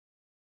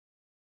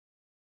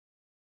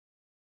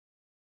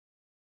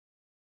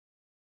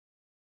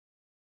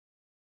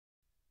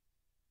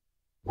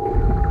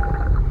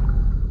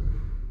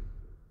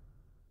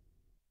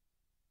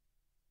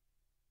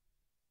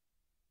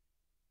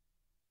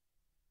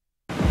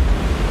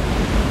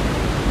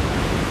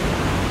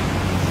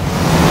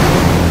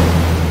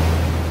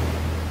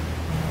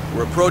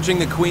approaching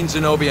the Queen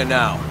Zenobia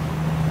now.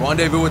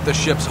 Rendezvous at the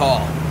ship's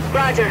hull.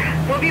 Roger.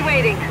 We'll be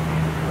waiting.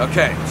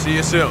 Okay, see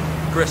you soon.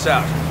 Chris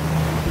out.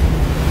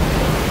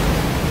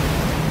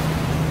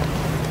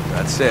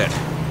 That's it.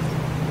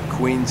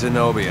 Queen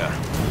Zenobia.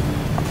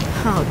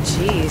 Oh,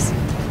 jeez.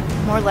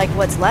 More like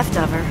what's left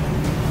of her.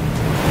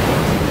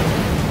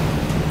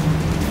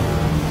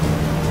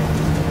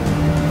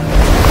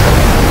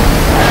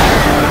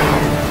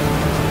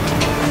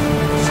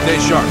 Stay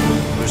sharp.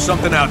 There's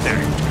something out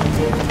there.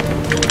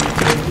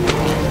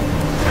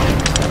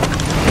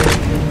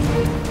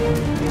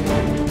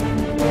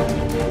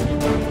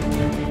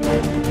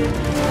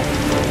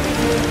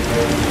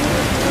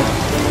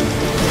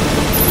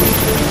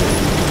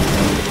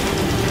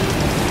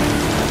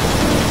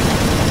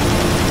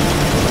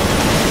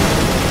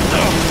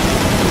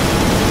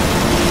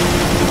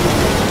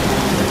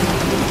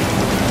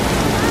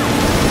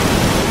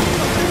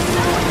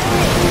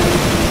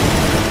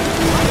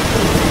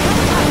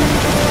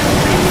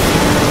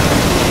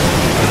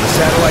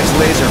 Satellite's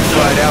laser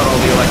fried out all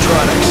the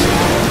electronics.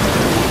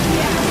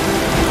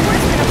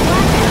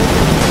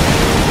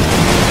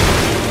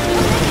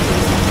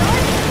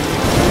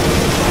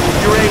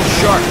 Your aim's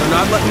sharp. They're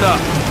not letting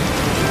up.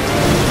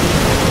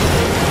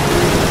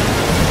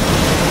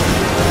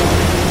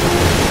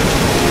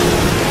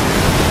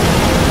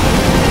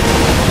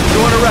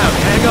 Going around.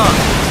 Hang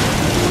on.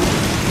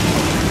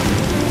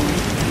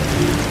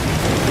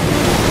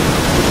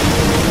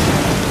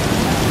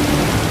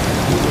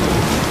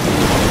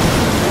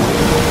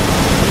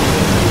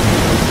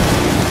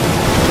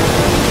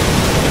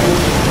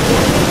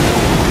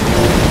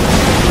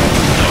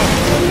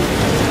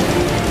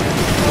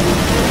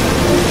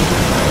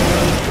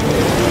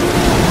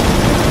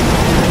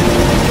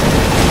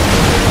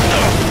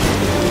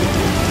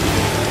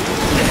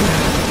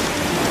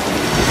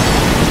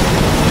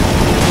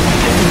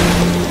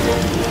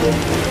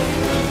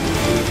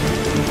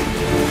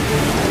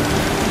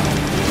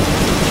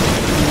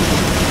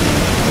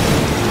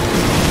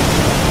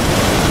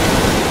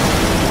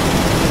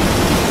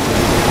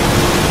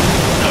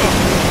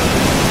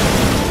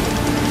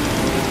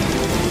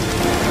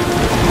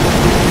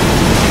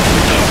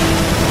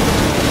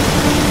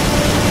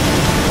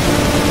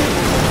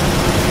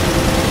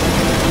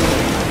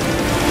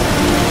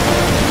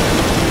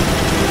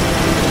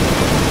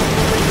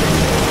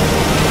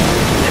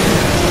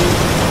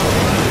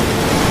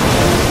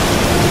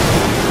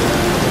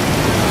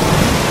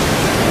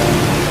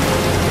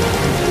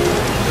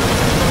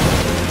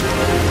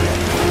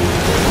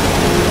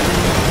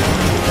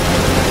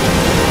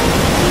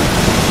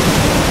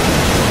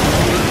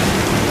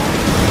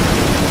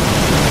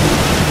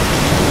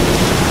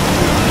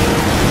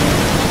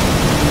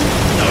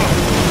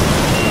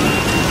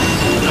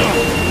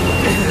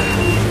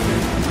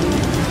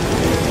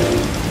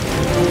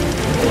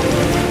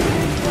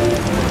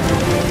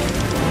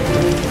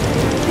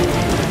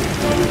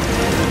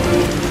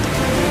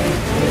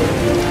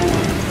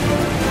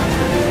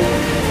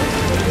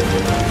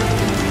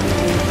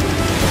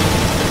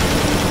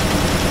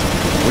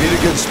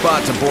 Good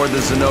spot to board the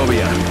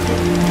Zenobia.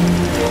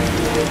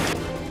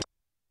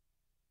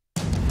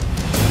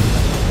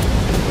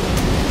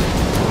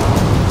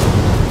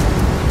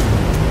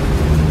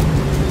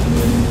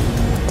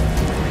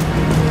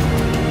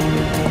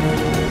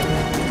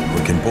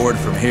 We can board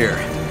from here.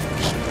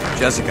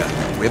 Jessica,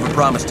 we have a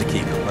promise to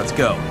keep. Let's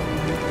go.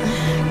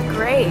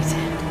 Great.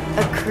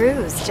 A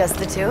cruise, just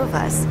the two of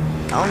us.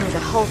 Only the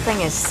whole thing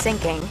is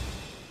sinking.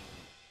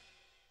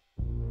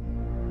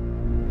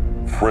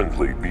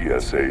 Friendly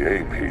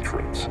BSAA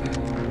patrons,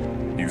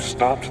 you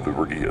stopped the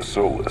Regia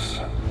Solis.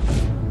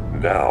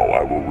 Now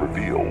I will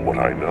reveal what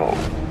I know.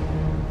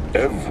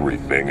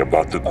 Everything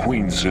about the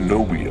Queen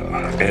Zenobia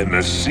and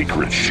the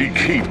secrets she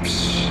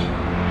keeps.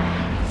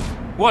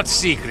 What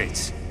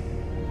secrets?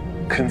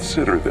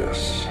 Consider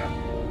this.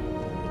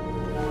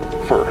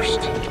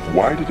 First,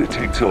 why did it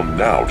take till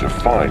now to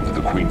find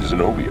the Queen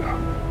Zenobia?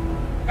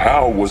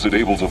 How was it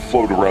able to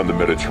float around the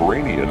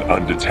Mediterranean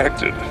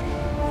undetected?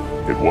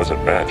 It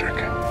wasn't magic.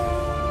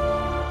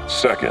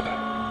 Second,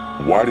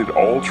 why did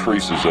all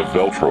traces of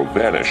Veltro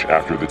vanish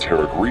after the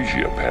Terra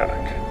Grigia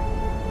panic?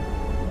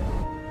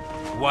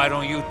 Why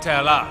don't you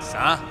tell us,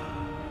 huh?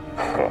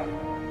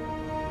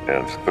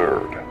 And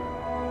third,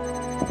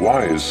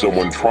 why is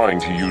someone trying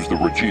to use the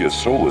Regia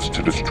Solis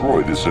to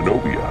destroy the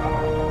Zenobia?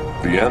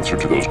 The answer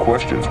to those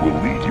questions will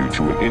lead you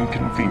to an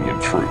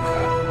inconvenient truth.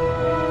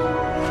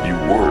 You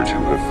were to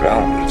have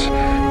found it,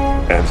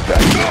 and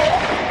that...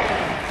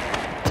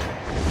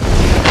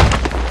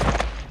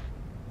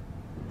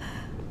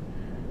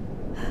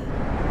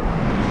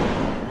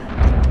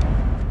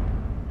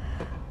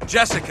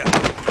 Jessica,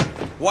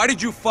 why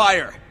did you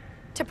fire?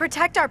 To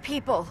protect our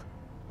people.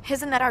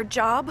 Isn't that our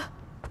job?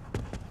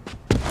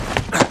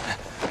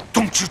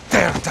 Don't you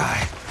dare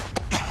die!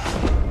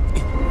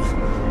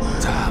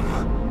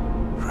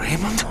 Damn.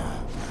 Raymond?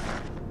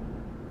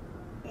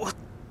 What?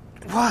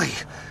 Why?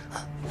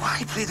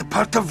 Why play the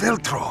part of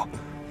Veltro?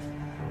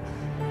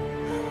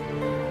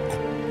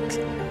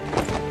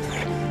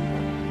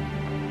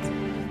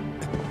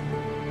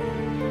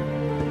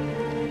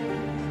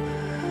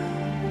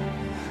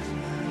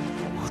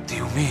 do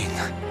you mean?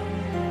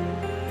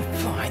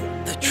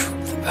 Find the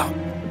truth about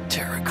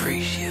Terra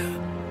Gracia.